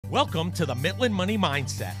Welcome to the Midland Money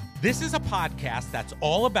Mindset. This is a podcast that's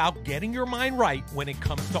all about getting your mind right when it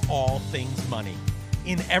comes to all things money.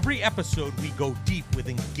 In every episode, we go deep with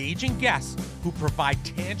engaging guests who provide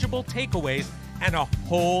tangible takeaways and a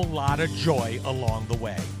whole lot of joy along the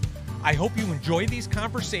way. I hope you enjoy these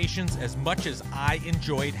conversations as much as I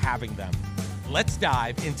enjoyed having them. Let's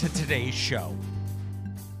dive into today's show.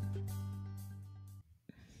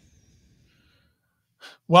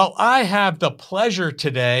 Well, I have the pleasure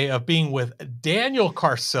today of being with Daniel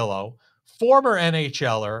Carcillo, former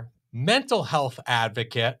NHLer, mental health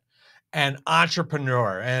advocate, and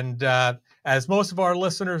entrepreneur. And as most of our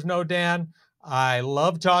listeners know, Dan, I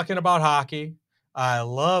love talking about hockey. I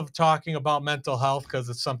love talking about mental health because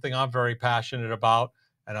it's something I'm very passionate about.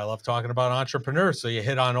 And I love talking about entrepreneurs. So you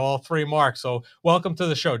hit on all three marks. So welcome to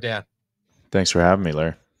the show, Dan. Thanks for having me,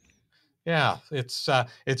 Larry. Yeah, it's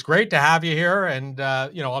great to have you here. And,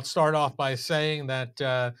 I'll start off by saying that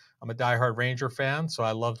I'm a diehard Ranger fan. So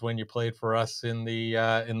I loved when you played for us in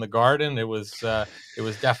the Garden. It was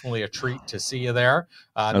definitely a treat to see you there.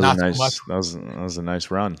 That was Not a nice, so much. that was a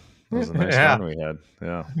nice run. That was a nice Yeah. run we had.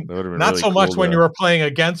 Yeah, that would have been Not really so cool much when you were playing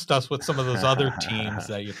against us with some of those other teams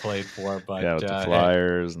that you played for. But yeah, with the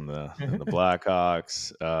Flyers and the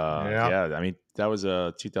Blackhawks. Yeah. Yeah, I mean that was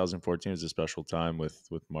 2014 was a special time with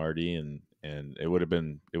Marty, and it would have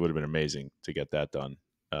been amazing to get that done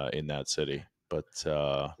in that city. But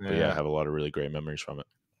yeah, I have a lot of really great memories from it.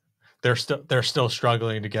 They're still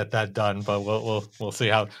struggling to get that done, but we'll see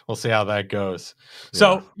how that goes.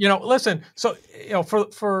 So, listen, so,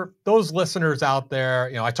 for those listeners out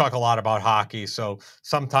there, I talk a lot about hockey. So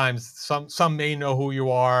sometimes some may know who you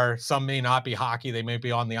are, some may not be hockey. They may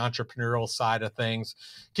be on the entrepreneurial side of things.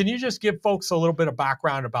 Can you just give folks a little bit of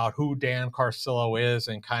background about who Dan Carcillo is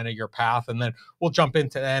and kind of your path? And then we'll jump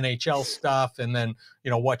into the NHL stuff and then,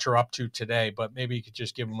 what you're up to today, but maybe you could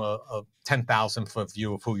just give them a 10,000 foot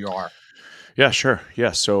view of who you are. Yeah, sure.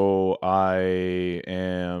 Yeah. So I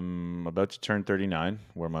am about to turn 39,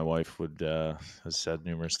 where my wife has said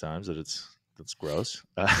numerous times that that's gross.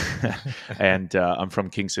 And I'm from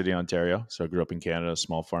King City, Ontario. So I grew up in Canada, a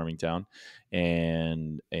small farming town,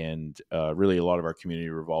 and really a lot of our community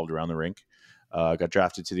revolved around the rink. I got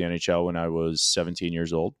drafted to the NHL when I was 17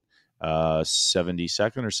 years old,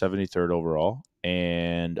 72nd or 73rd overall,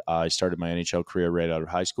 and I started my NHL career right out of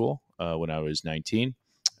high school when I was 19.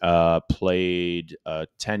 Played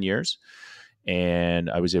 10 years, and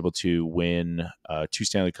I was able to win 2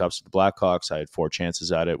 Stanley Cups with the Blackhawks. I had 4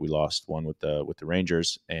 chances at it. We lost one with the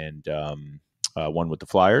Rangers and one with the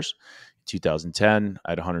Flyers. In 2010,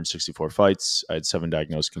 I had 164 fights. I had 7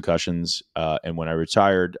 diagnosed concussions, and when I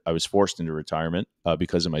retired, I was forced into retirement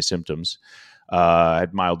because of my symptoms. I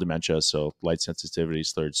had mild dementia, so light sensitivity,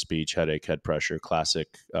 slurred speech, headache, head pressure,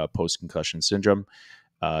 classic post-concussion syndrome.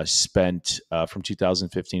 Spent from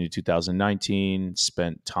 2015 to 2019,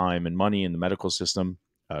 spent time and money in the medical system,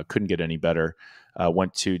 couldn't get any better.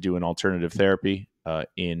 Went to do an alternative therapy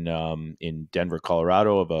in Denver,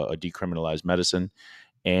 Colorado, of a decriminalized medicine.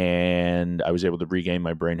 And I was able to regain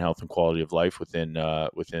my brain health and quality of life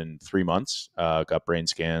within 3 months. Got brain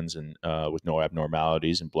scans and with no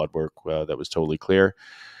abnormalities and blood work that was totally clear.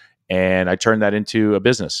 And I turned that into a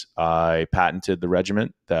business. I patented the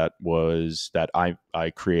regimen that I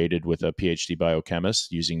created with a PhD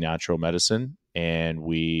biochemist using natural medicine. And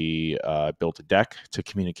we built a deck to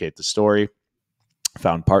communicate the story,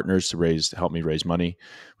 found partners to help me raise money,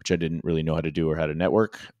 which I didn't really know how to do or how to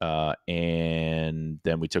network. And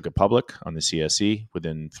then we took it public on the CSE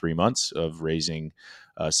within 3 months of raising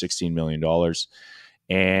 $16 million.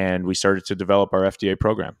 And we started to develop our FDA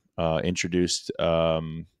program, introduced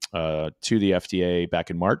to the FDA back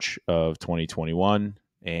in March of 2021,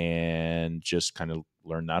 and just kind of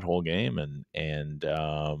learned that whole game, and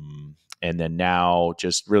then now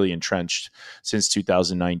just really entrenched since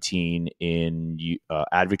 2019 in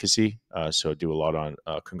advocacy. So I do a lot on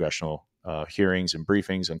congressional hearings and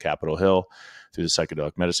briefings on Capitol Hill through the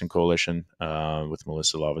Psychedelic Medicine Coalition with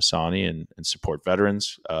Melissa Lavasani and support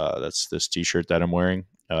veterans. That's this T-shirt that I'm wearing.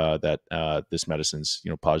 That this medicine's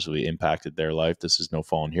positively impacted their life. This is No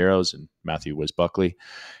Fallen Heroes and Matthew Wiz Buckley,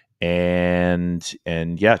 and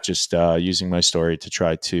yeah, just using my story to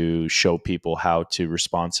try to show people how to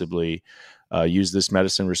responsibly use this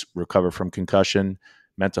medicine, recover from concussion,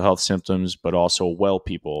 mental health symptoms, but also well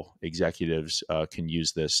people, executives can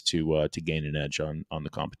use this to gain an edge on the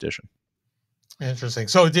competition. Interesting.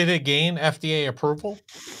 So did it gain FDA approval?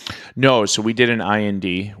 No. So we did an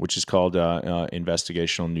IND, which is called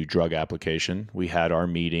Investigational New Drug Application. We had our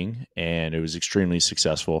meeting, and it was extremely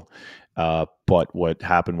successful. But what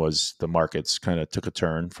happened was the markets kind of took a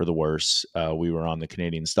turn for the worse. We were on the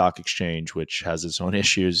Canadian Stock Exchange, which has its own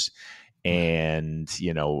issues, and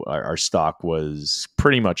our stock was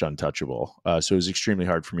pretty much untouchable. So it was extremely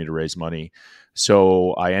hard for me to raise money.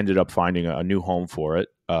 So I ended up finding a new home for it.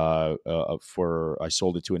 I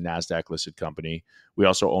sold it to a NASDAQ listed company. We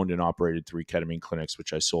also owned and operated 3 ketamine clinics,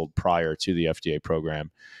 which I sold prior to the FDA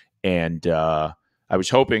program. And I was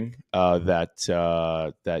hoping that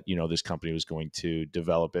this company was going to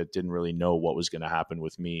develop it. Didn't really know what was going to happen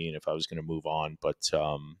with me and if I was going to move on. But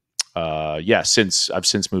since I've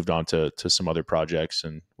since moved on to some other projects,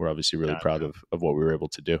 and we're obviously really proud of what we were able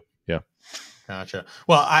to do. Yeah. Gotcha.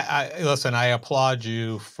 Well, I listen. I applaud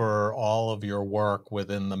you for all of your work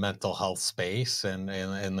within the mental health space and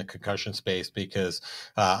in the concussion space, because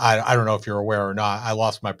I don't know if you're aware or not. I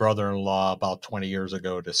lost my brother-in-law about 20 years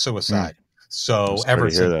ago to Mm. suicide. I'm So sorry ever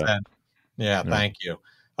to hear since that. then, yeah, Yeah. thank you.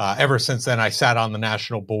 Ever since then, I sat on the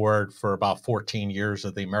national board for about 14 years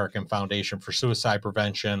of the American Foundation for Suicide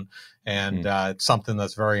Prevention, and Mm. it's something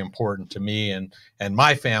that's very important to me and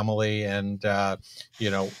my family. And I've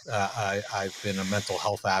been a mental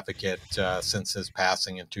health advocate since his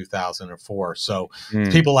passing in 2004. So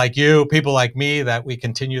Mm. people like you, people like me, that we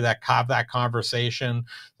continue that conversation.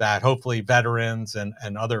 That hopefully veterans and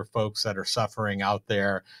other folks that are suffering out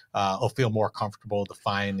there will feel more comfortable to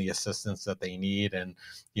find the assistance that they need, and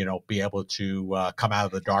be able to come out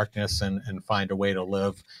of the darkness and find a way to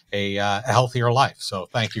live a healthier life. So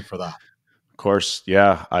thank you for that. Of course,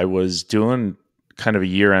 yeah. I was doing kind of a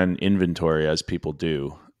year-end inventory, as people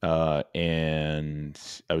do, and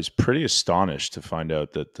I was pretty astonished to find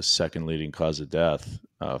out that the second leading cause of death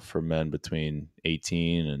for men between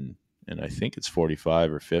 18 and I think it's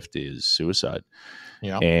 45 or 50 is suicide.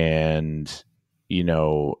 Yeah. And you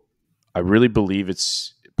know, I really believe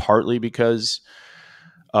it's partly because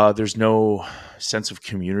there's no sense of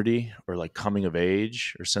community or like coming of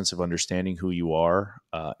age or sense of understanding who you are,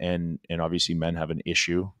 and obviously men have an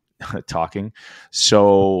issue talking.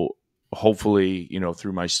 So hopefully,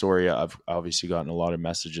 through my story, I've obviously gotten a lot of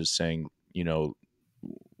messages saying,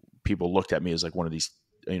 people looked at me as like one of these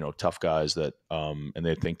tough guys that and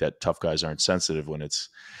they think that tough guys aren't sensitive when it's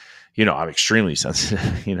I'm extremely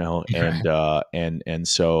sensitive, and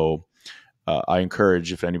so I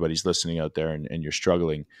encourage, if anybody's listening out there and you're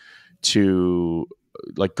struggling, to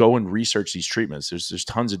like go and research these treatments. There's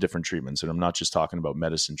tons of different treatments, and I'm not just talking about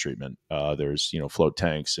medicine treatment. There's float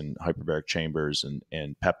tanks and hyperbaric chambers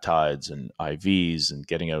and peptides and IVs and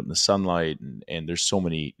getting out in the sunlight, and there's so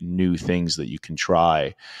many new things that you can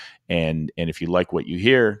try. And if you like what you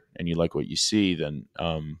hear and you like what you see, then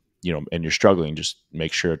and you're struggling, just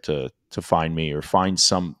make sure to find me or find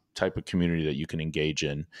some type of community that you can engage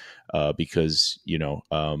in, because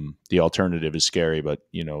the alternative is scary, but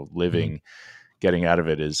living, getting out of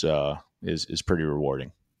it is pretty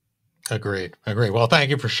rewarding. Agreed. Well, thank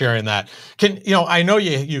you for sharing that. I know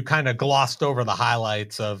you kind of glossed over the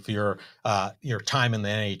highlights of your time in the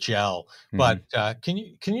NHL, Mm-hmm. but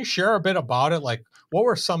can you share a bit about it? Like, what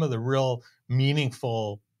were some of the real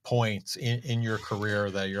meaningful points in your career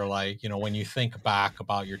that you're like, when you think back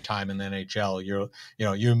about your time in the NHL,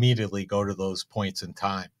 you immediately go to those points in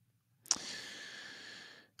time?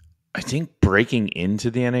 I think breaking into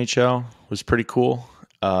the NHL was pretty cool.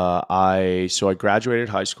 I graduated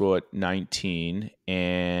high school at 19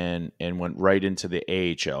 and went right into the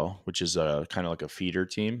AHL, which is a kind of like a feeder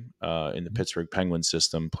team in the Pittsburgh Penguins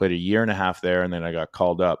system. Played a year and a half there, and then I got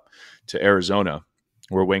called up to Arizona,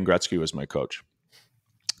 where Wayne Gretzky was my coach.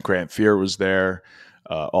 Grant Fuhr was there.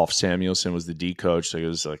 Ulf Samuelsson was the D coach. So it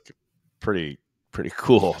was like pretty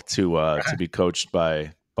cool to be coached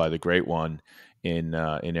by the great one in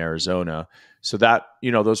Arizona. So that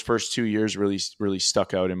those first 2 years really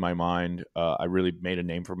stuck out in my mind. I really made a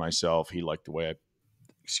name for myself. He liked the way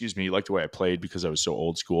I played because I was so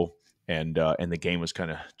old school, and the game was kind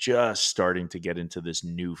of just starting to get into this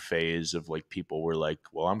new phase of like people were like,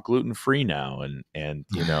 well, I'm gluten free now, and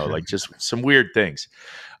like just some weird things.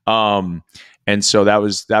 And so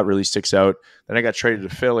that really sticks out. Then I got traded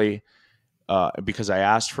to Philly because I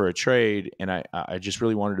asked for a trade, and I just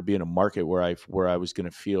really wanted to be in a market where I was going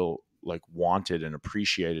to feel like wanted and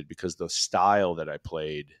appreciated, because the style that I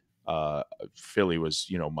played, Philly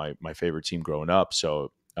was my favorite team growing up.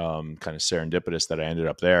 So kind of serendipitous that I ended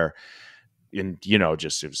up there. And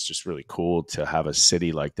just it was just really cool to have a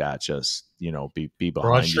city like that just be Broad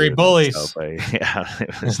behind Street you. And Bullies. stuff. Yeah,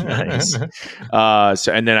 it was nice.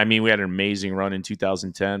 So and then we had an amazing run in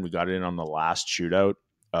 2010. We got in on the last shootout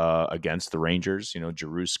against the Rangers.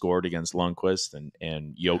 Giroux scored against Lundqvist,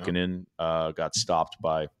 and Yeah. Jokinen got stopped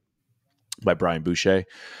by by Brian Boucher.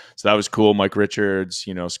 So that was cool. Mike Richards,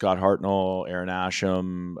 Scott Hartnell, Aaron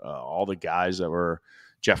Asham, all the guys that were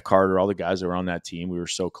Jeff Carter, all the guys that were on that team. We were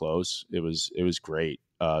so close. It was great.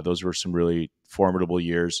 Those were some really formidable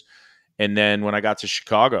years. And then when I got to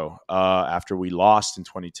Chicago, after we lost in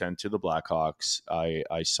 2010 to the Blackhawks,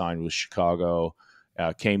 I signed with Chicago,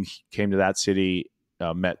 came to that city,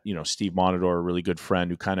 met, Steve Monador, a really good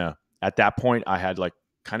friend who kind of, at that point, I had like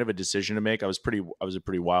kind of a decision to make. I was a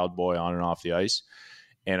pretty wild boy on and off the ice,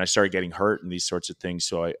 and I started getting hurt and these sorts of things.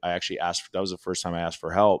 So I actually asked, that was the first time I asked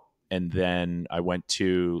for help. And then I went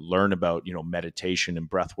to learn about, meditation and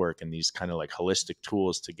breath work and these kind of like holistic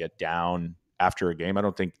tools to get down after a game. I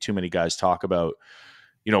don't think too many guys talk about,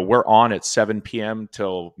 we're on at 7 p.m.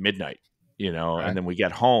 till midnight, Right. and then we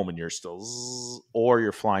get home and you're still, or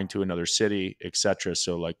you're flying to another city, etc.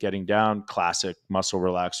 So like getting down, classic muscle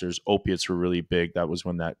relaxers, opiates were really big. That was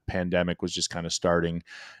when that pandemic was just kind of starting,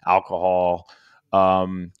 alcohol.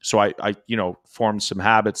 So I formed some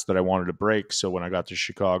habits that I wanted to break. So when I got to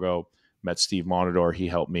Chicago, met Steve Monador, he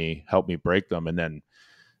helped me break them. And then,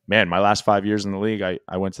 man, my last 5 years in the league,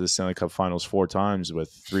 I went to the Stanley Cup Finals 4 times with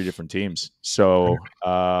 3 different teams. So,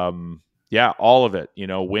 yeah, all of it.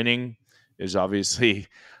 Winning is obviously,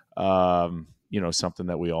 something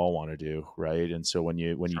that we all want to do, right? And so when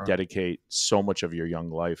you Sure. dedicate so much of your young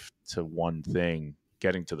life to one thing,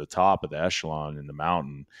 getting to the top of the echelon in the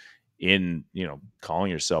mountain, in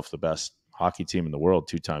calling yourself the best hockey team in the world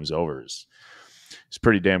 2 times over is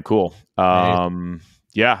pretty damn cool.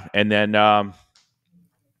 Yeah, and then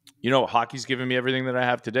hockey's given me everything that I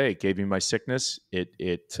have today. It gave me my sickness.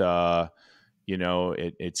 It's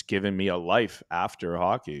given me a life after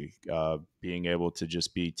hockey. Being able to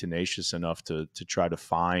just be tenacious enough to try to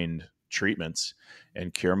find treatments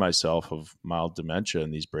and cure myself of mild dementia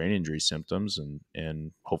and these brain injury symptoms,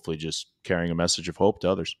 and hopefully just carrying a message of hope to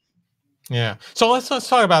others. Yeah. So let's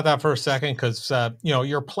talk about that for a second, because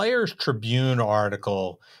your Players Tribune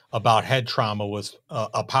article about head trauma was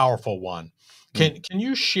a powerful one. Can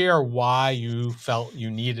you share why you felt you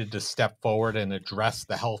needed to step forward and address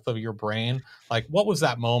the health of your brain? Like, what was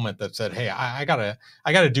that moment that said, "Hey, I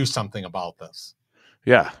gotta do something about this"?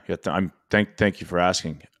 Yeah. Thank you for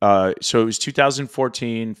asking. So it was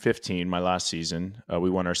 2014-15, my last season. We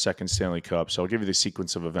won our second Stanley Cup. So I'll give you the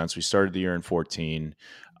sequence of events. We started the year in 14.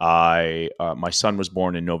 My son was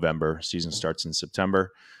born in November. Season starts in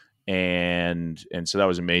September, and so that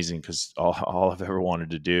was amazing because all I've ever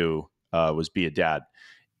wanted to do was be a dad.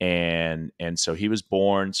 And so he was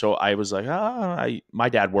born. So I was like, my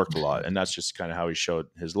dad worked a lot, and that's just kind of how he showed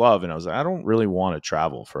his love. And I was like, I don't really want to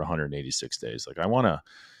travel for 186 days. Like, I want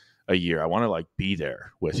a year. I want to like be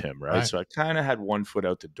there with him, right? Right. So I kind of had one foot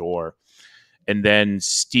out the door. And then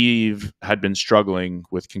Steve had been struggling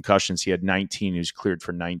with concussions. He had 19. He was cleared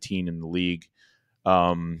for 19 in the league.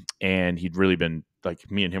 And he'd really been, like,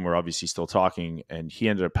 me and him were obviously still talking, and he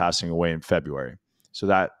ended up passing away in February. So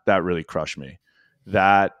that really crushed me.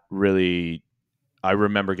 That really, I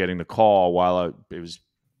remember getting the call while it was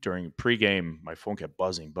during pregame. My phone kept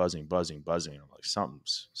buzzing. I'm like,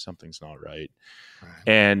 something's not right. Right.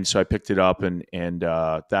 And so I picked it up, and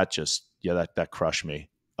that just, that crushed me,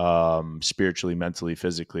 spiritually, mentally,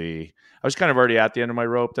 physically. I was kind of already at the end of my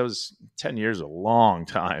rope. That was 10 years, a long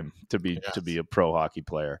time to be Yes. a pro hockey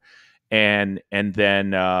player. And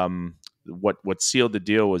then what sealed the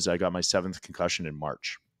deal was I got my 7th concussion in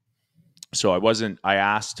March. So I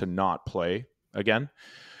asked to not play again,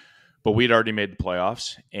 but we'd already made the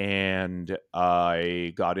playoffs, and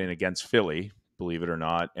I got in against Philly, believe it or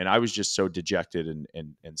not. And I was just so dejected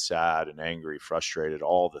and sad and angry, frustrated,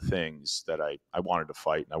 all the things that I wanted to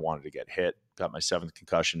fight, and I wanted to get hit. Got my 7th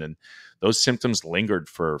concussion, and those symptoms lingered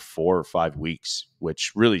for 4 or 5 weeks,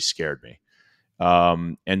 which really scared me.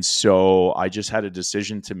 And so I just had a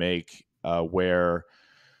decision to make, where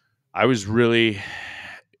I was really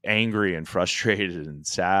angry and frustrated and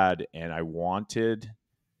sad, and I wanted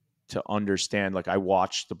to understand. Like, I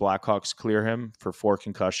watched the Blackhawks clear him for 4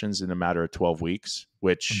 concussions in a matter of 12 weeks,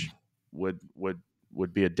 which would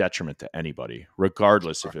be a detriment to anybody,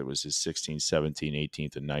 regardless if it was his 16th, 17th,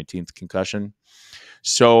 18th, and 19th concussion.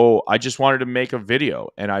 So I just wanted to make a video,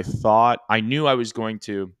 and I knew I was going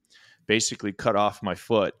to basically cut off my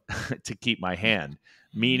foot to keep my hand,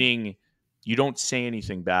 meaning you don't say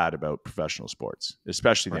anything bad about professional sports,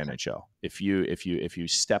 especially the Right. NHL. If you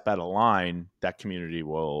step out of line, that community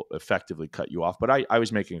will effectively cut you off. But I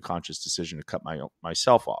was making a conscious decision to cut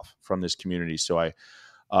myself off from this community. So I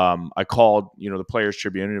called, the Players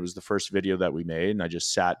Tribune, and it was the first video that we made. And I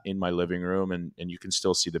just sat in my living room, and you can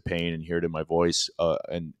still see the pain and hear it in my voice.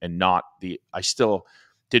 I still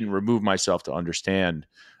didn't remove myself to understand.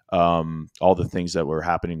 all the things that were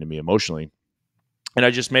happening to me emotionally. And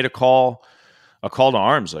I just made a call to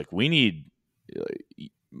arms. Like, we need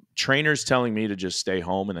trainers telling me to just stay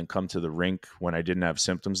home and then come to the rink when I didn't have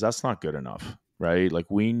symptoms. That's not good enough, right? Like,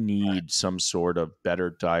 we need some sort of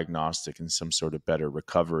better diagnostic and some sort of better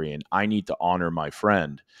recovery. And I need to honor my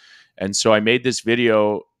friend. And so I made this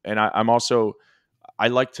video, and I'm also, I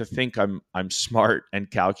like to think I'm smart and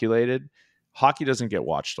calculated. Hockey doesn't get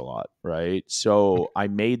watched a lot, right? So I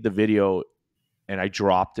made the video and I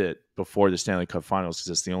dropped it before the Stanley Cup Finals because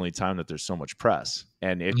it's the only time that there's so much press,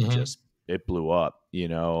 and Mhm. it blew up,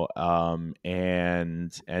 and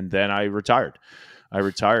then I retired.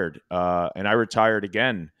 And I retired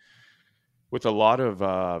again with a lot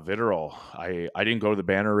of vitriol. I didn't go to the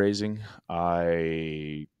banner raising.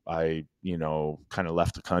 I kind of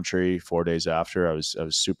left the country 4 days after. I was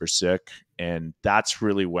super sick, and that's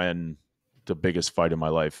really when the biggest fight of my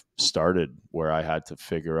life started, where I had to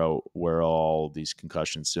figure out where all these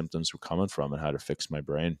concussion symptoms were coming from and how to fix my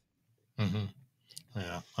brain. Mhm.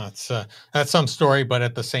 Yeah, that's some story, but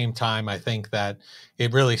at the same time, I think that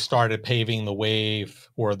it really started paving the wave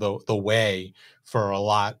or the way for a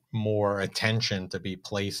lot more attention to be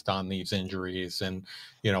placed on these injuries and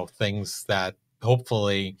things that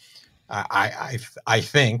hopefully I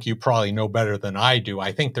think you probably know better than I do.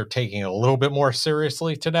 I think they're taking it a little bit more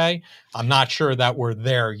seriously today. I'm not sure that we're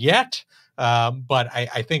there yet, but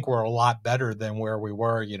I think we're a lot better than where we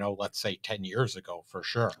were, let's say 10 years ago for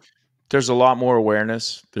sure. There's a lot more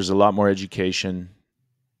awareness. There's a lot more education.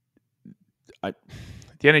 The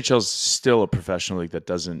NHL is still a professional league that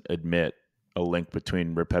doesn't admit a link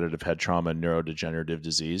between repetitive head trauma and neurodegenerative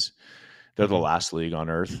disease. They're the Hmm. last league on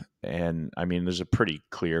earth, and I mean, there's a pretty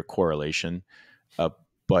clear correlation. Uh,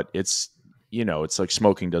 but it's like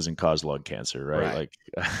smoking doesn't cause lung cancer, right? Right. Like,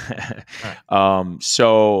 Right.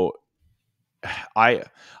 so I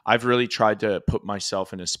I've really tried to put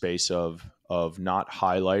myself in a space of not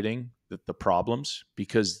highlighting the problems,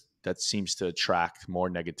 because that seems to attract more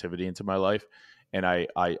negativity into my life. And I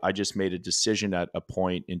just made a decision at a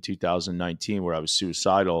point in 2019 where I was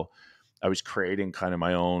suicidal. I was creating kind of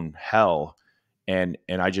my own hell, and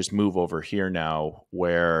I just move over here now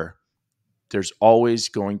where there's always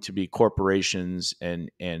going to be corporations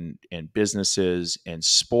and businesses and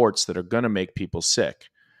sports that are going to make people sick.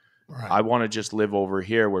 I Right. want to just live over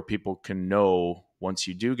here where people can know once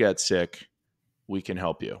you do get sick, we can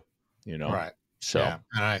help you, you know? Right. So, Yeah.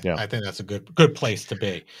 And I, yeah. I think that's a good place to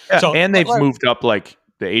be. Yeah. So And they've moved up like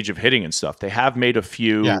the age of hitting and stuff. They have made a yeah,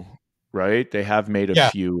 few, right? They have made a yeah,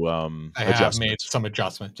 few I have made adjustments. some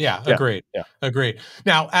adjustments. Yeah, Yeah. agreed. Yeah. Agreed.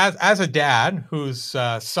 Now, as a dad whose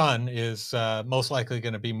son is most likely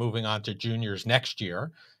going to be moving on to juniors next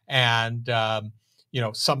year, and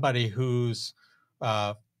somebody whose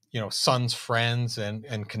uh, son's friends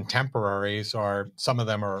and contemporaries are some of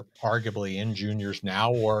them are arguably in juniors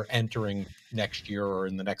now or entering next year or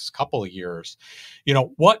in the next couple of years.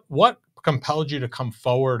 What compelled you to come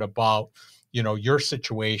forward about your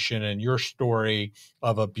situation and your story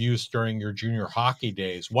of abuse during your junior hockey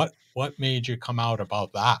days? What made you come out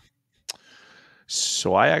about that?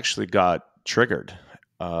 So I actually got triggered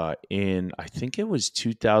in, I think it was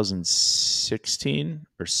 2016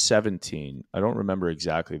 or 17. I don't remember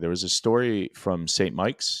exactly. There was a story from St.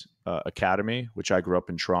 Mike's Academy, which I grew up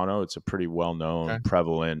in Toronto. It's a pretty well known, Okay.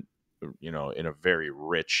 prevalent, in a very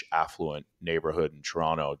rich, affluent neighborhood in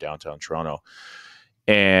Toronto, downtown Toronto.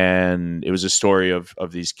 And it was a story of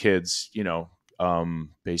these kids,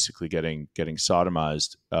 basically getting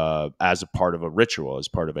sodomized as a part of a ritual, as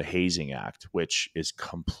part of a hazing act, which is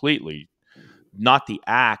completely not the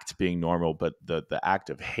act being normal, but the act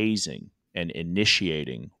of hazing and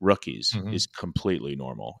initiating rookies Hmm. is completely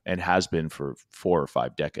normal and has been for 4 or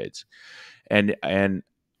 5 decades. And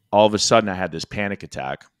all of a sudden, I had this panic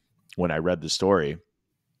attack when I read the story,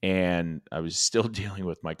 and I was still dealing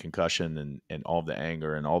with my concussion and all the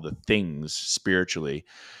anger and all the things spiritually.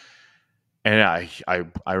 And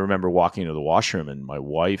I remember walking to the washroom and my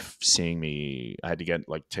wife seeing me. I had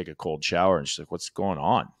to take a cold shower, and she's like, "What's going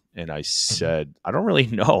on?" And I Hmm. said, "I don't really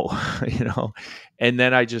know," you know. And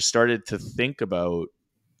then I just started to think about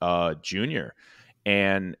Junior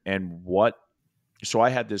and what. So I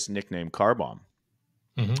had this nickname, Car Bomb,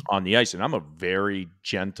 Hmm. on the ice, and I'm a very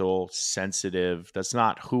gentle, sensitive. That's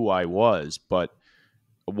not who I was, but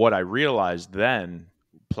what I realized then,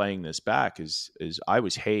 playing this back, is I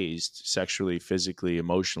was hazed, sexually, physically,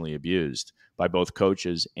 emotionally abused by both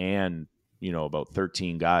coaches and about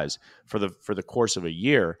 13 guys for the course of a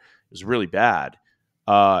year. It was really bad,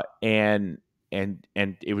 and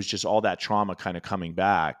it was just all that trauma kind of coming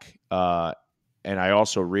back. And I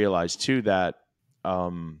also realized too that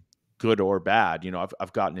good or bad. You know,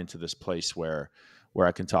 I've gotten into this place where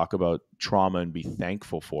I can talk about trauma and be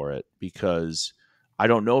thankful for it, because I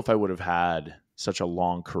don't know if I would have had such a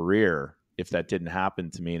long career if that didn't happen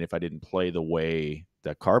to me and if I didn't play the way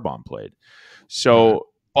that Carbon played. Right. So,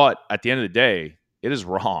 but at the end of the day, it is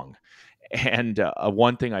wrong. And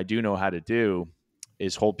one thing I do know how to do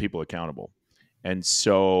is hold people accountable. And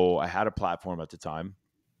so I had a platform at the time.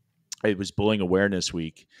 It was Bullying Awareness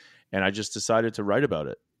Week, and I just decided to write about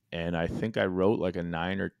it. And I think I wrote like a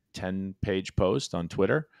 9 or 10 page post on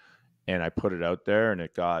Twitter, and I put it out there, and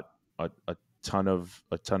it got a ton of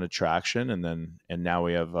traction. And now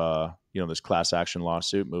we have this class action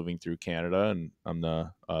lawsuit moving through Canada, and I'm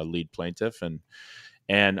the lead plaintiff,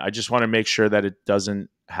 and I just want to make sure that it doesn't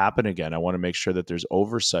happen again. I want to make sure that there's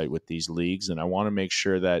oversight with these leagues, and I want to make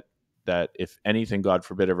sure that if anything, God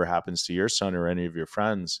forbid, ever happens to your son or any of your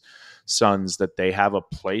friends' sons, that they have a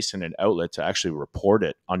place and an outlet to actually report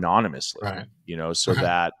it anonymously, Right. so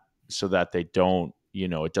that they don't,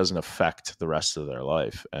 it doesn't affect the rest of their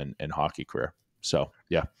life and hockey career. So,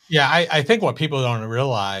 yeah. Yeah, I think what people don't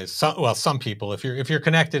realize, some people, if you're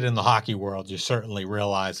connected in the hockey world, you certainly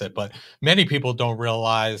realize it, but many people don't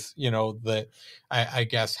realize, that I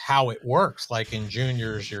guess how it works. Like in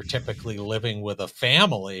juniors, you're typically living with a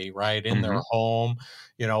family, right, in their Mm-hmm. home.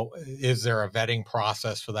 Is there a vetting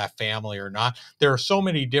process for that family or not? There are so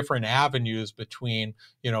many different avenues between,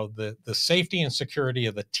 the safety and security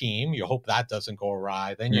of the team. You hope that doesn't go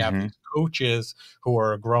awry. Then you have Mm-hmm. these coaches who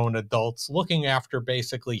are grown adults looking after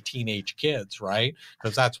basically teenage kids, right?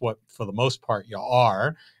 Because that's what, for the most part, you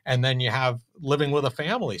are. And then you have living with a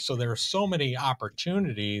family. So there are so many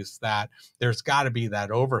opportunities that there's got to be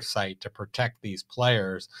that oversight to protect these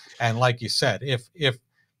players. And like you said, if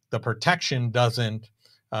the protection doesn't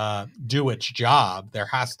do its job, there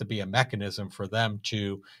has to be a mechanism for them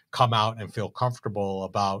to come out and feel comfortable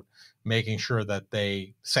about making sure that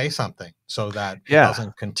they say something so that it Yeah.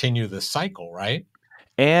 doesn't continue this cycle, right?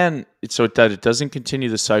 And so that it doesn't continue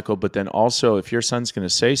the cycle, but then also, if your son's going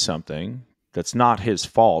to say something that's not his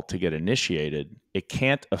fault to get initiated, it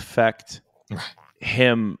can't affect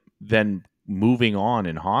him then moving on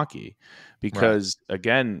in hockey. Right. Because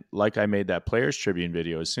again, like I made that Players Tribune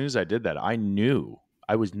video, as soon as I did that, I knew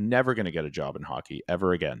I was never going to get a job in hockey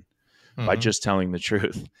ever again by Mm-hmm. just telling the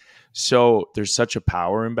truth. So there's such a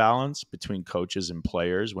power imbalance between coaches and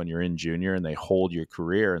players when you're in junior and they hold your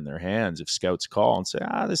career in their hands. If scouts call and say,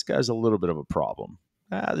 this guy's a little bit of a problem.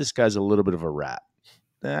 This guy's a little bit of a rat.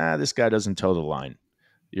 This guy doesn't toe the line.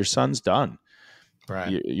 Your son's done.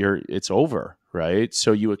 Right. It's over, right?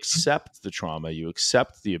 So you accept the trauma, you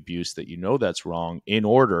accept the abuse that that's wrong, in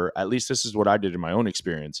order, at least this is what I did in my own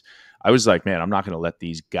experience. I was like, man, I'm not going to let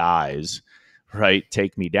these guys, right,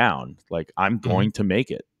 take me down. Like, I'm Mm-hmm. going to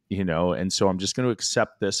make it, and so I'm just going to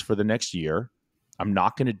accept this for the next year. I'm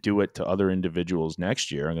not going to do it to other individuals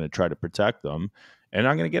next year. I'm going to try to protect them, and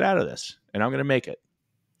I'm going to get out of this, and I'm going to make it.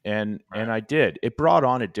 And Right. I did. It brought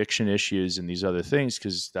on addiction issues and these other things,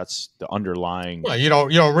 because that's the underlying. Well, you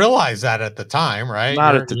don't realize that at the time, right?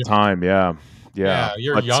 Not at the time, yeah, Yeah,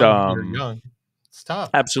 you're but young. You're young. It's tough.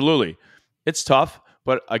 absolutely, it's tough.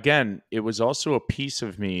 But again, it was also a piece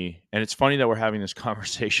of me, and it's funny that we're having this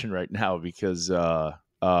conversation right now, because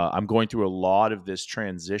I'm going through a lot of this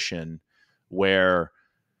transition where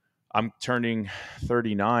I'm turning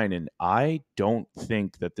 39, and I don't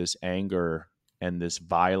think that this anger and this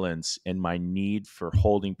violence and my need for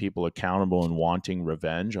holding people accountable and wanting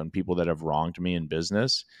revenge on people that have wronged me in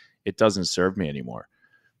business, it doesn't serve me anymore.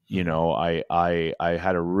 Mm-hmm. I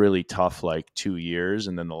had a really tough 2 years,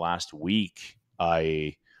 and then the last week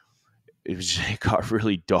it got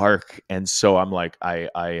really dark, and so I'm like, I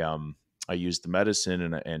used the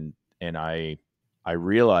medicine, and I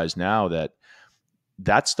realize now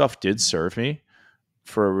that stuff did serve me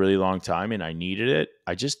for a really long time, and I needed it.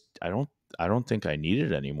 I don't think I need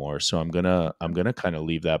it anymore. So I'm gonna kind of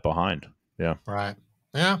leave that behind. Yeah. Right.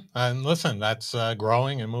 Yeah. And listen, that's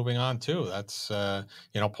growing and moving on too. That's,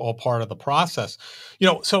 all part of the process.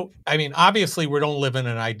 So, I mean, obviously we don't live in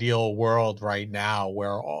an ideal world right now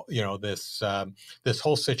where, this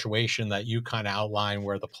whole situation that you kind of outline,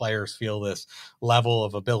 where the players feel this level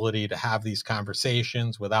of ability to have these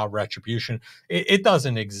conversations without retribution. It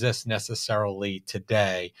doesn't exist necessarily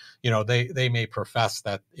today. They may profess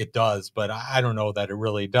that it does, but I don't know that it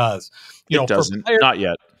really does. It For doesn't. players, Not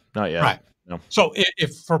yet. Not yet. right. No. So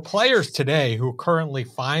if for players today who currently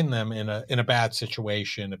find them in a bad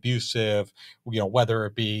situation, abusive, whether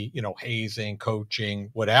it be, hazing, coaching,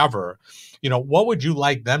 whatever, what would you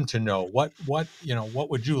like them to know? What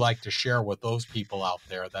would you like to share with those people out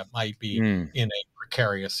there that might be Mm. in a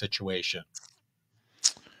precarious situation?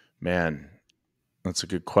 Man, that's a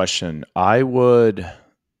good question. I would,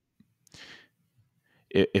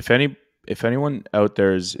 if if anyone out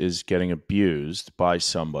there is getting abused by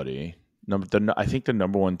somebody, I think the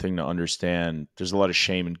number one thing to understand, there's a lot of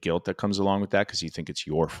shame and guilt that comes along with that because you think it's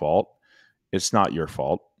your fault. It's not your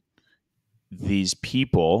fault. These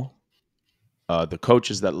people, the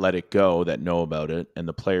coaches that let it go, that know about it, and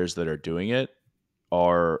the players that are doing it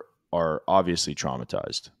are obviously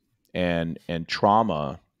traumatized. And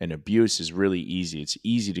trauma and abuse is really easy. It's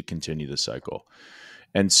easy to continue the cycle.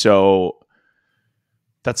 And so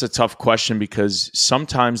that's a tough question because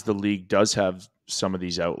sometimes the league does have some of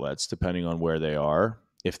these outlets, depending on where they are.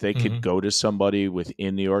 If they could Hmm. go to somebody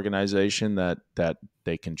within the organization that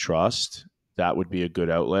they can trust, that would be a good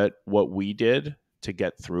outlet. What we did to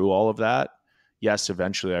get through all of that, yes,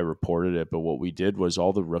 eventually I reported it, but what we did was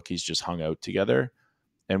all the rookies just hung out together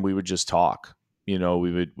and we would just talk. We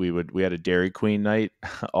had a Dairy Queen night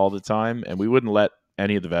all the time, and we wouldn't let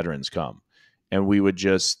any of the veterans come, and we would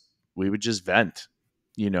just vent.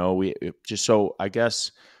 We just, so I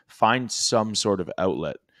guess, find some sort of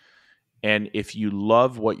outlet. And if you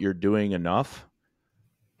love what you're doing enough,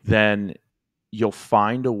 then you'll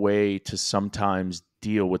find a way to sometimes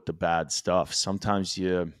deal with the bad stuff. Sometimes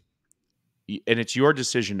and it's your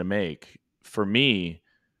decision to make. For me,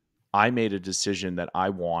 I made a decision that I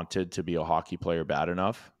wanted to be a hockey player bad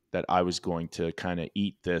enough that I was going to kind of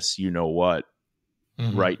eat this, what,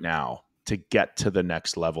 Hmm. right now to get to the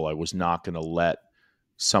next level. I was not going to let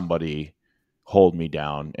somebody hold me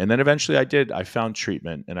down. And then eventually I did. I found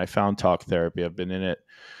treatment and I found talk therapy. I've been in it.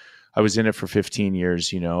 I was in it for 15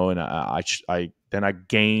 years, and I then I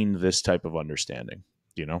gained this type of understanding,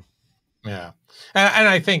 you know? Yeah. And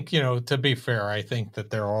I think, to be fair, I think that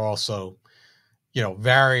there are also,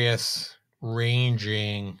 various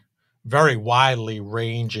ranging, very widely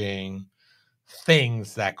ranging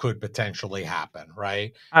things that could potentially happen,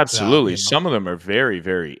 right? Absolutely. You know, Some of them are very,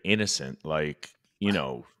 very innocent, like,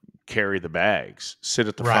 carry the bags, sit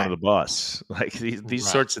at the front of right, the bus. Like these right.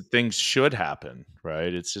 sorts of things should happen,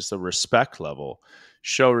 right? It's just a respect level.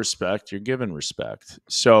 Show respect, you're given respect.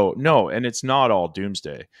 So, no, and it's not all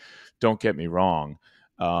doomsday. Don't get me wrong.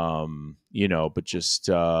 But just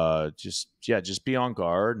be on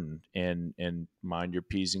guard and mind your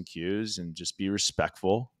P's and Q's and just be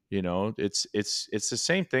respectful. It's the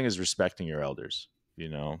same thing as respecting your elders.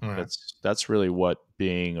 Right. That's really what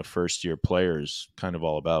being a first year player is kind of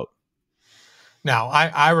all about. Now,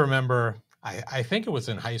 I remember, I think it was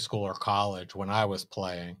in high school or college when I was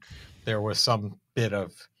playing, there was some bit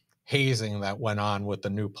of hazing that went on with the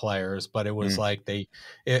new players, but it was Mm. like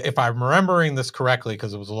if I'm remembering this correctly,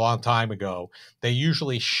 because it was a long time ago, they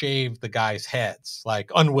usually shaved the guys' heads, like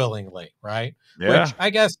unwillingly, right? Yeah. Which I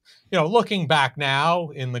guess, looking back now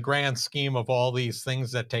in the grand scheme of all these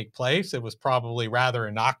things that take place, it was probably rather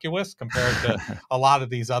innocuous compared to a lot of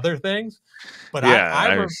these other things. But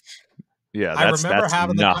Yeah. Yeah. I remember That's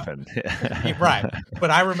having nothing. right.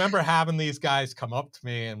 But I remember having these guys come up to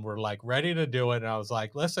me and were like ready to do it. And I was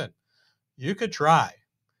like, listen, you could try,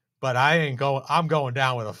 but I'm going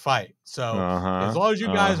down with a fight. So Uh as huh. long as you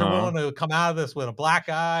Uh guys are huh. willing to come out of this with a black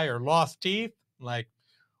eye or lost teeth, like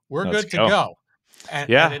we're Let's good to go. go. And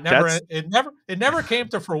Yeah. it never came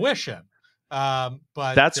to fruition.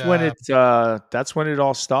 But That's when it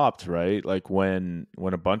all stopped, right? Like when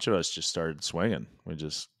a bunch of us just started swinging. We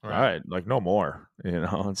just, all right. right, like no more.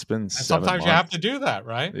 It's been And 7 sometimes you have months. to do that,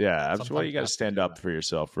 right? Yeah, absolutely. Sometimes You got you to have to stand do up that. for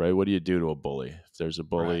yourself, right? What do you do to a bully? If there's a Right.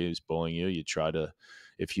 bully who's bullying you, you try to,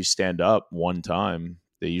 if you stand up one time,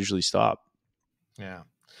 they usually stop. Yeah.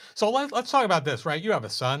 So let's talk about this, right? You have a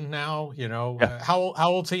son now, Yeah. how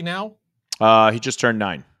old's he now? He just turned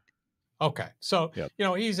 9. Okay. So,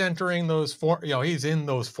 Yep. he's entering he's in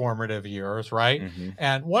those formative years, right? Hmm.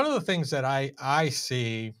 And one of the things that I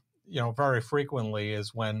see, very frequently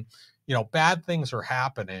is when, bad things are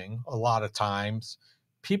happening a lot of times,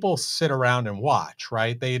 people sit around and watch,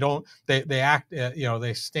 right? They don't they act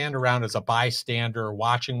they stand around as a bystander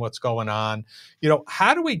watching what's going on.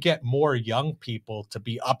 How do we get more young people to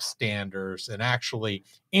be upstanders and actually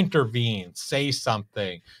intervene, say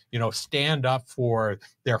something, stand up for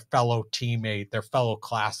their fellow teammate, their fellow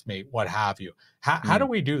classmate, what have you? How do Mm.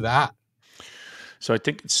 we do that? So I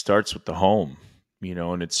think it starts with the home,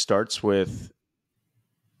 and it starts with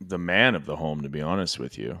the man of the home, to be honest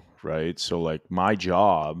with you, right? So like my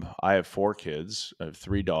job, I have 4 kids, I have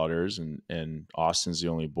 3 daughters, and Austin's the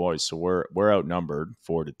only boy, so we're outnumbered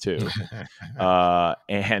 4-2,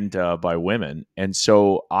 and by women. And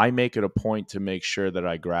so I make it a point to make sure that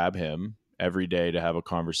I grab him every day to have a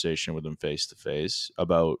conversation with him face to face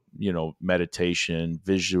about, meditation,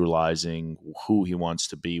 visualizing who he wants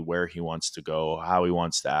to be, where he wants to go, how he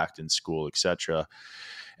wants to act in school, etc.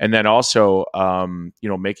 And then also,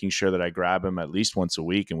 making sure that I grab him at least once a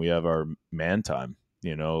week and we have our man time.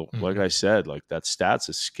 Like Mhm. I said, like that stat's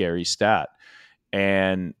a scary stat,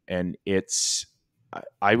 and it's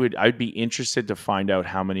I'd be interested to find out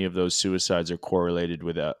how many of those suicides are correlated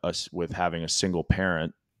with us with having a single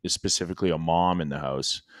parent, specifically a mom in the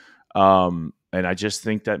house. And I just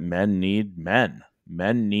think that men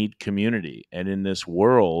need community, and in this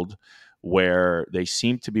world where they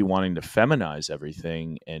seem to be wanting to feminize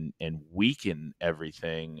everything and weaken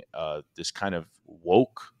everything, this kind of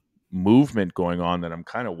woke movement going on that I'm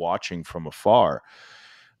kind of watching from afar.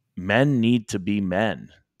 Men need to be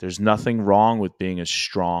men. There's nothing wrong with being a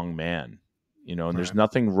strong man, and there's Right.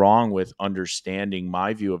 nothing wrong with understanding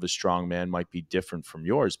my view of a strong man might be different from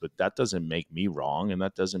yours, but that doesn't make me wrong and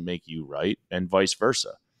that doesn't make you right, and vice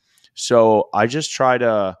versa. So I just try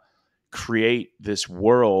to create this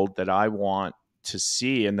world that I want to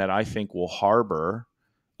see and that I think will harbor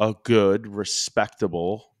a good,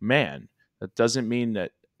 respectable man. That doesn't mean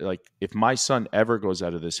that, like, if my son ever goes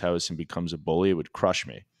out of this house and becomes a bully, it would crush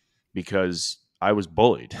me because I was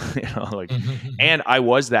bullied, like, and I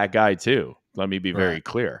was that guy too. Let me be Right. very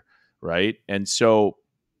clear. Right. And so,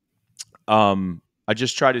 I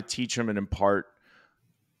just try to teach him and impart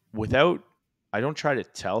without, I don't try to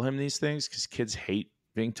tell him these things because kids hate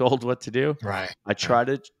being told what to do. Right. I Right. try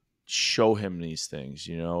to show him these things,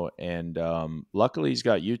 and luckily he's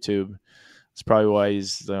got YouTube. It's probably why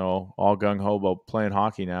he's all gung ho about playing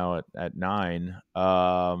hockey now at 9.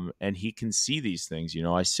 And he can see these things.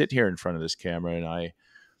 I sit here in front of this camera and I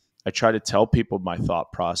try to tell people my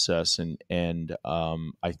thought process, and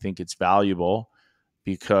I think it's valuable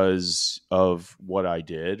because of what I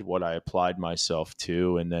did, what I applied myself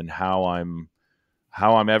to, and then how I'm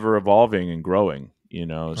ever evolving and growing.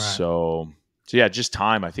 Right. So yeah, just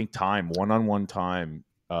time. I think time, one-on-one time,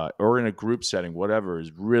 or in a group setting, whatever,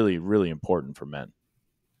 is really, really important for men.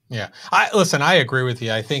 Yeah. I agree with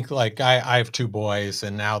you. I think like I have two boys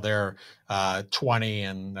and now they're 20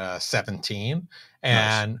 and 17.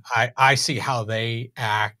 Nice. And I see how they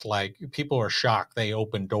act. Like people are shocked. They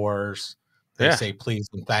open doors, they Yeah, say please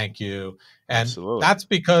and thank you. And absolutely. that's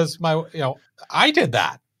because I did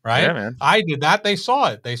that, Yeah, right? man. I did that. They saw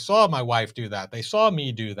it. They saw my wife do that. They saw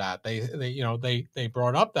me do that. They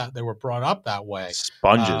brought up that they were brought up that way. Um,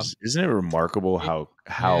 Sponges. Isn't it remarkable it- how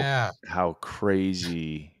yeah, how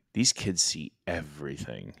crazy these kids see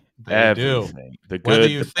everything? they do. Everything. The Whether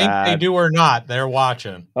good, you the think they bad. do or not, they're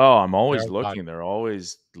watching. Oh, I'm They're always watching. looking. They're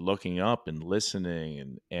always looking up and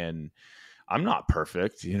listening, and I'm not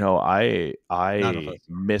perfect. None of I us.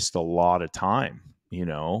 missed a lot of time,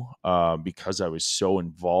 because I was so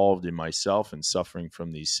involved in myself and suffering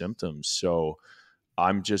from these symptoms. So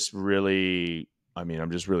I'm just really,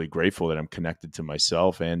 I'm just really grateful that I'm connected to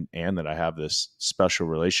myself, and that I have this special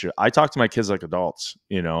relationship. I talk to my kids like adults.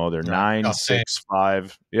 They're Right. 9, Oh, same. 6,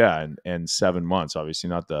 5, yeah, and 7 months. Obviously,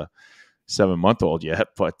 not the 7-month-old yet,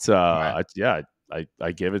 but Right.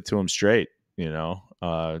 I give it to them straight. I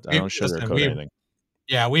don't Listen, sugarcoat anything.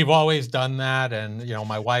 we've always done that, and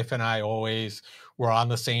my wife and I always were on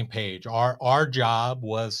the same page. Our job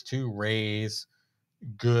was to raise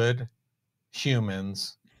good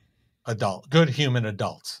humans, good human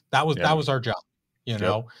adults. That Yeah. was our job, you Yep.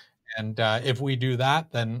 know. And if we do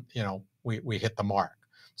that, then we hit the mark.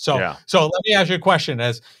 So Yeah. let me ask you a question.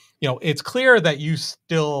 As it's clear that you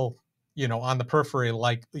still on the periphery,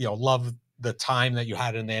 like love the time that you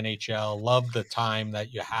had in the NHL, love the time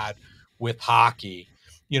that you had with hockey.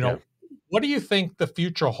 You Yeah. know, what do you think the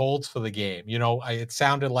future holds for the game? It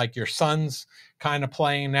sounded like your son's kind of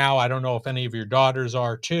playing now. I don't know if any of your daughters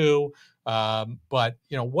are too. But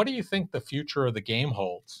what do you think the future of the game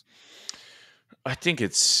holds? I think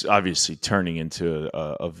it's obviously turning into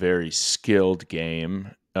a very skilled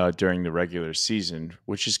game during the regular season,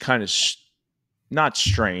 which is kind of not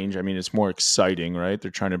strange. I mean, it's more exciting, right?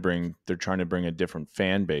 They're trying to bring a different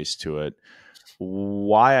fan base to it.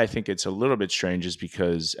 Why I think it's a little bit strange is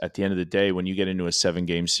because at the end of the day, when you get into a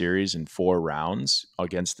 7-game series in 4 rounds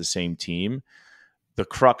against the same team, the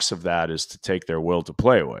crux of that is to take their will to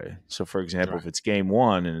play away. So, for example, Right. if it's game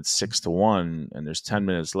one and it's 6-1 and there's 10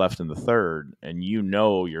 minutes left in the third, and you're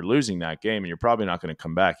losing that game and you're probably not going to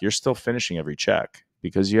come back, you're still finishing every check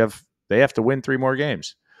because they have to win 3 more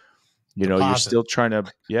games. Deposit. You're still trying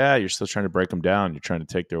to break them down. You're trying to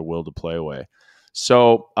take their will to play away.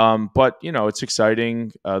 So, but it's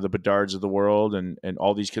exciting. The Bedards of the world, and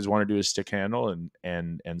all these kids want to do is stick handle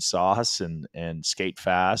and sauce and skate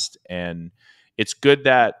fast, and it's good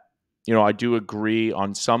that I do agree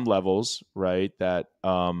on some levels, right? That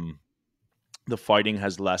the fighting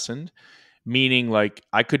has lessened. Meaning, like,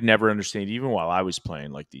 I could never understand, even while I was playing,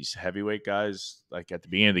 like these heavyweight guys, like at the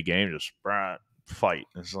beginning of the game, just fight.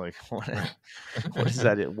 It's like, Right. what is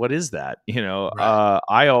that? What is that? Right.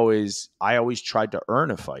 I always tried to earn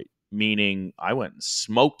a fight, meaning I went and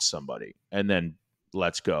smoked somebody and then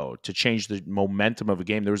let's go to change the momentum of a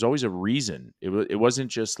game. There was always a reason. It wasn't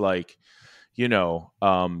just like, two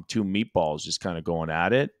meatballs just kind of going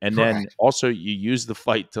at it. And then Correct. also you use the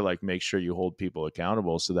fight to like make sure you hold people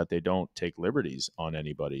accountable so that they don't take liberties on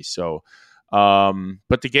anybody. So,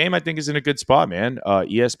 but the game I think is in a good spot, man.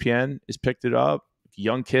 ESPN has picked it up.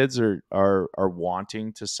 Young kids are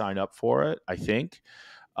wanting to sign up for it, I think.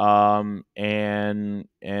 And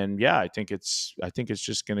yeah, I think it's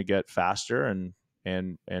just going to get faster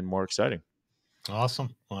and more exciting.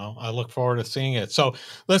 Awesome. Well, I look forward to seeing it. So,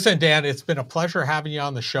 listen, Dan, it's been a pleasure having you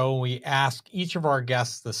on the show. We ask each of our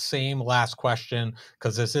guests the same last question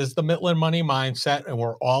because this is the Midland Money Mindset and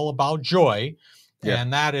we're all about joy. Yeah.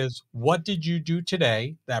 And that is, what did you do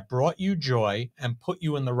today that brought you joy and put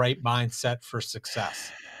you in the right mindset for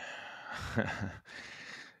success?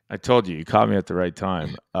 I told you, you caught me at the right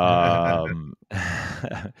time.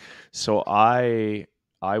 So I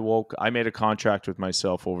made a contract with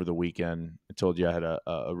myself over the weekend. I told you I had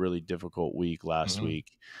a really difficult week last Mhm.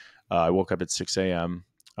 week. I woke up at 6 a.m.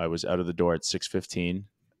 I was out of the door at 6:15,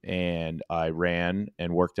 and I ran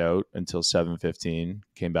and worked out until 7:15.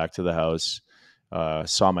 Came back to the house,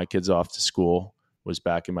 saw my kids off to school, was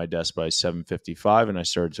back in my desk by 7:55, and I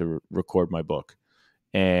started to record my book.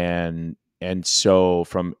 And so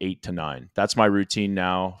from 8 to 9, that's my routine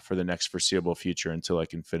now for the next foreseeable future until I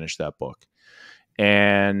can finish that book.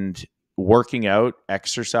 And working out,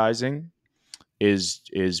 exercising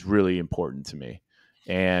is really important to me,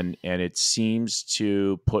 and it seems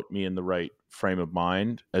to put me in the right frame of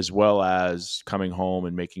mind, as well as coming home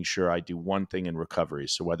and making sure I do one thing in recovery.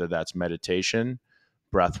 So whether that's meditation,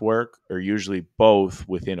 breath work, or usually both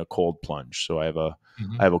within a cold plunge. So I have a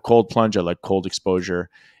Mhm. I have a cold plunge. I like cold exposure,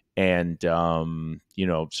 and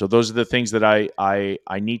so those are the things that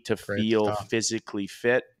I need to Great feel stuff. physically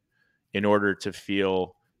fit in order to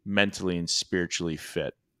feel mentally and spiritually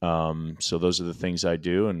fit. So those are the things I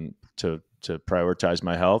do, and to prioritize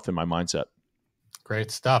my health and my mindset.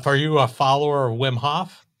 Great stuff. Are you a follower of Wim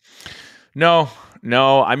Hof? No,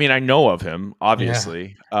 no. I mean, I know of him, Yeah,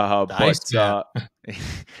 obviously, the but Iceman.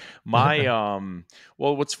 my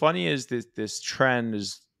well, what's funny is this trend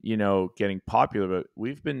is getting popular.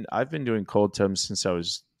 But I've been doing cold tubs since I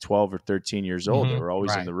was 12 or 13 years old. They Mhm. were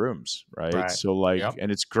always in Right, the rooms, right? right. So like, Yep.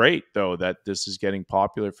 and it's great though that this is getting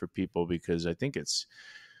popular for people because I think it's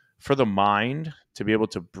for the mind to be able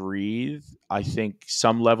to breathe. I think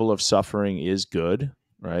some level of suffering is good,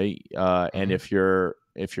 right? And Mhm. if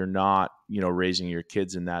you're not raising your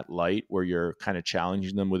kids in that light where you're kind of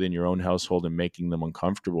challenging them within your own household and making them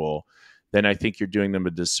uncomfortable, then I think you're doing them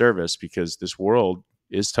a disservice because this world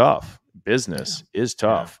is tough. Yeah, Business is yeah.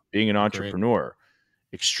 tough. Being an Agreed. entrepreneur,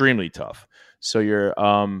 extremely tough. So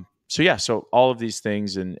all of these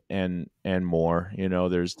things and more,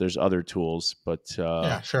 there's other tools, but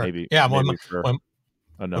Yeah, sure. maybe Yeah, maybe for when when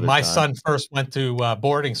another my time. son first went to,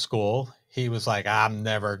 boarding school, he was like, "I'm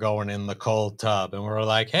never going in the cold tub," and we're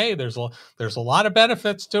like, "Hey, there's a lot of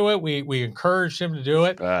benefits to it." We encouraged him to do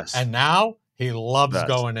it, Best, and now he loves best.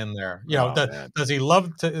 going in there. Oh man, Does he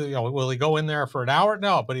love to will he go in there for an hour?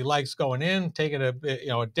 No, but he likes going in, taking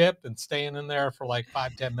a dip and staying in there for like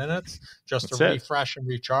 5, 10 minutes just to that's it. refresh and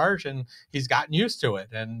recharge, and he's gotten used to it,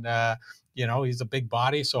 and, he's a big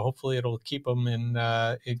body, so hopefully it'll keep him in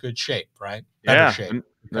good shape, right? Better Yeah, shape and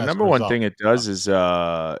the as a number one result. thing it does is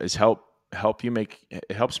help you make it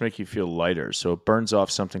helps make you feel lighter. So it burns off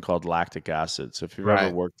something called lactic acid. So if you've ever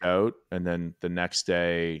Right. worked out and then the next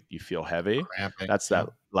day you feel heavy, Cramping. that's that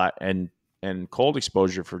Yep. and cold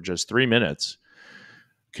exposure for just 3 minutes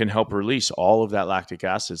can help release all of that lactic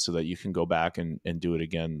acid so that you can go back and do it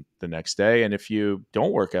again the next day. And if you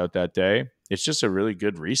don't work out that day, it's just a really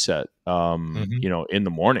good reset, Mhm. in the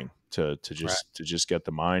morning to Right. just get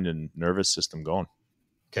the mind and nervous system going.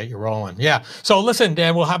 Get you rolling. Yeah. So listen,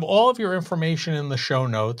 Dan, we'll have all of your information in the show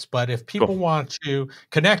notes, but if Cool. people want to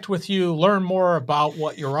connect with you, learn more about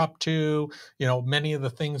what you're up to, many of the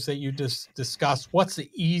things that you just discussed, what's the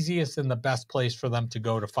easiest and the best place for them to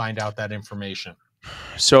go to find out that information?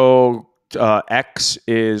 So X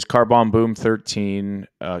is Carbon Boom 13.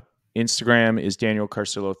 Instagram is Daniel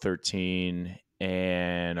Carcillo 13.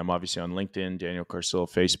 and I'm obviously on LinkedIn, Daniel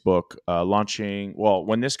Carcillo, Facebook, launching. Well,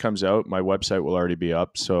 when this comes out, my website will already be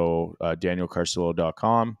up. So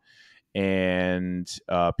danielcarcillo.com, and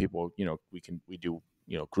people, we do,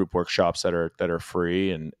 group workshops that are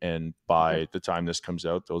free. And by the time this comes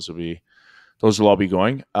out, those will all be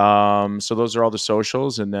going. So those are all the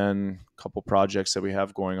socials. And then a couple projects that we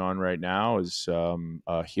have going on right now is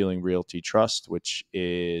Healing Realty Trust, which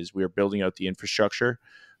is we are building out the infrastructure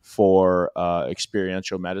for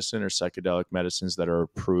experiential medicine or psychedelic medicines that are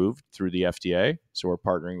approved through the FDA. So we're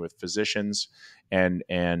partnering with physicians, and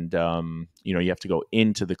you have to go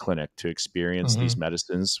into the clinic to experience these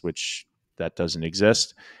medicines, which that doesn't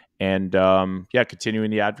exist. And continuing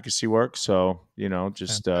the advocacy work. So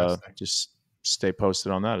just stay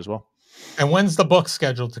posted on that as well. And when's the book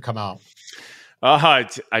scheduled to come out?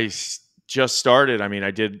 Just started. I mean,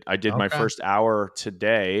 I did my Okay. first hour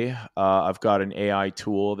today. I've got an AI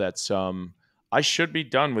tool that's I should be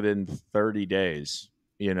done within 30 days.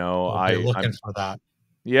 We'll be looking I'm for that.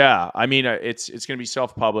 yeah. I mean, it's going to be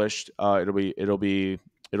self-published. It'll be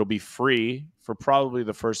free for probably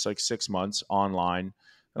the first like 6 months online,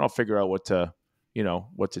 and I'll figure out what to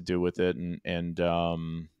do with it. And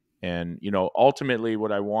ultimately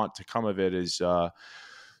what I want to come of it is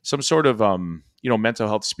some sort of mental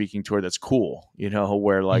health speaking tour that's cool,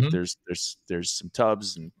 where like there's some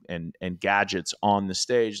tubs and gadgets on the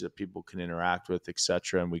stage that people can interact with,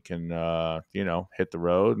 etc. And we can hit the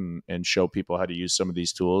road and show people how to use some of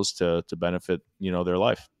these tools to benefit their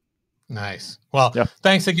life. Nice. Well, Yeah.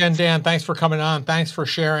 Thanks again, Dan. Thanks for coming on. Thanks for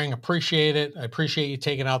sharing. Appreciate it. I appreciate you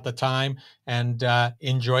taking out the time, and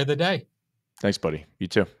enjoy the day. Thanks, buddy. You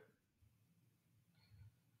too.